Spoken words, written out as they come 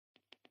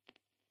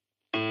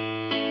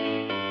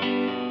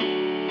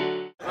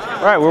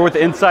All right, we're with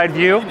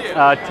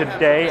InsideView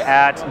today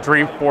at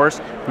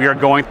DreamForce. We are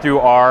going through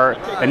our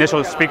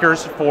initial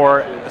speakers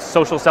for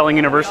Social Selling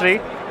University.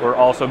 We're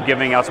also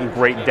giving out some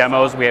great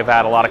demos. We have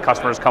had a lot of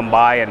customers come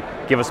by and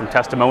give us some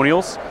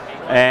testimonials.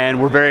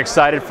 And we're very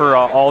excited for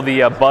all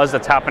the buzz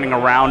that's happening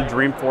around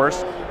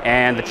DreamForce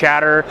and the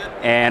chatter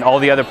and all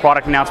the other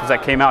product announcements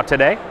that came out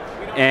today.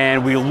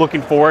 And we're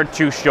looking forward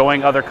to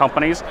showing other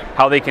companies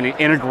how they can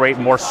integrate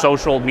more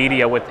social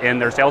media within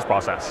their sales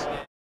process.